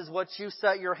blesses what you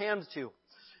set your hands to.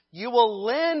 You will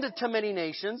lend to many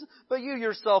nations, but you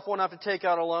yourself won't have to take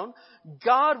out a loan.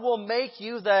 God will make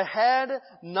you the head,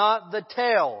 not the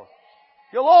tail.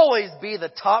 You'll always be the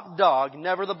top dog,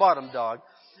 never the bottom dog,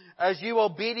 as you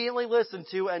obediently listen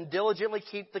to and diligently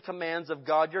keep the commands of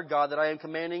God your God that I am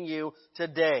commanding you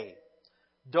today.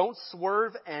 Don't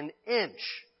swerve an inch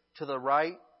to the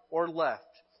right or left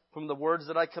from the words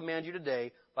that I command you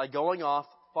today by going off,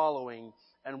 following,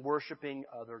 and worshiping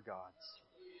other gods.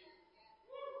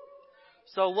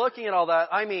 So looking at all that,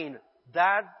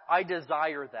 I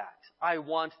desire that. I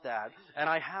want that. And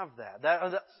I have that.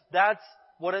 That's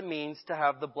what it means to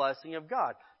have the blessing of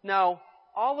God. Now,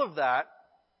 all of that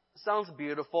sounds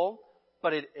beautiful,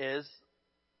 but it is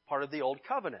part of the old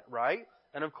covenant, right?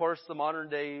 And of course, the modern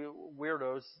day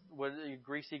weirdos,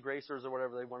 greasy gracers or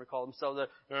whatever they want to call themselves,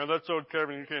 that's old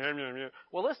covenant, you can't have me.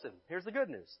 Well, listen, here's the good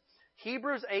news.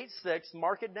 Hebrews 8:6,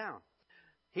 mark it down.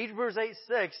 Hebrews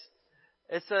 8:6,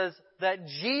 it says that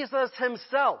Jesus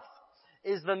Himself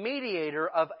is the mediator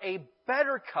of a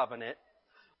better covenant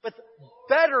with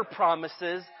better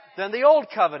promises than the old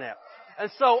covenant.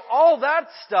 And so all that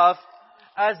stuff,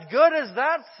 as good as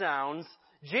that sounds,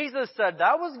 Jesus said,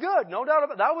 that was good. No doubt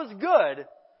about it. That was good.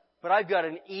 But I've got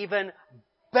an even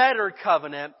better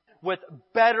covenant with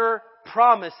better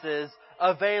promises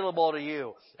available to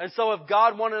you. And so if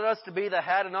God wanted us to be the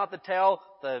head and not the tail,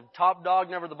 the top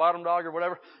dog, never the bottom dog or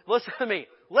whatever, listen to me.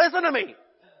 Listen to me.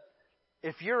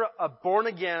 If you're a born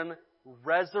again,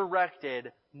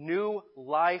 resurrected, new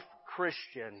life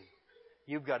Christian,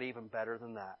 you've got even better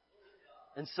than that.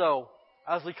 And so,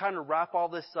 as we kind of wrap all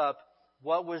this up,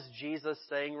 what was Jesus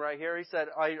saying right here? He said,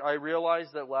 I realize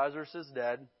that Lazarus is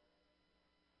dead.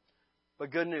 But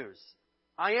good news.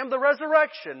 I am the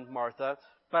resurrection, Martha,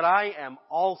 but I am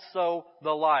also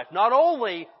the life. Not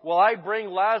only will I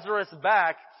bring Lazarus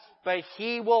back, but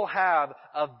he will have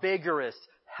a vigorous,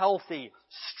 healthy,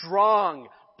 strong,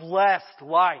 blessed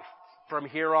life from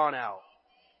here on out.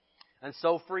 And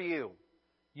so for you,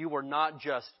 you were not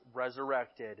just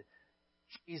resurrected.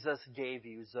 Jesus gave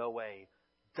you Zoe,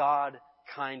 God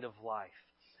kind of life.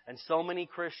 And so many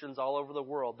Christians all over the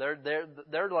world,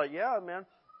 they're like, yeah, man,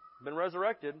 been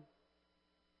resurrected.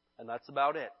 And that's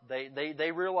about it.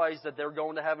 They realize that they're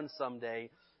going to heaven someday.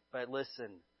 But listen,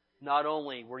 not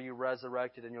only were you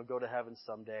resurrected and you'll go to heaven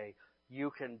someday,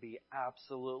 you can be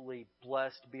absolutely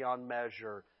blessed beyond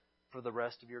measure for the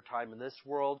rest of your time in this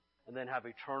world and then have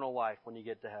eternal life when you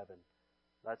get to heaven.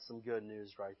 That's some good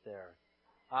news right there.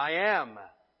 I am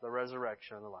the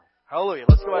resurrection and the life. Hallelujah.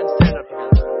 Let's go ahead and stand up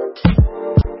together.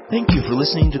 Thank you for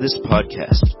listening to this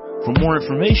podcast. For more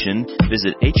information,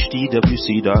 visit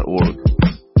hdwc.org.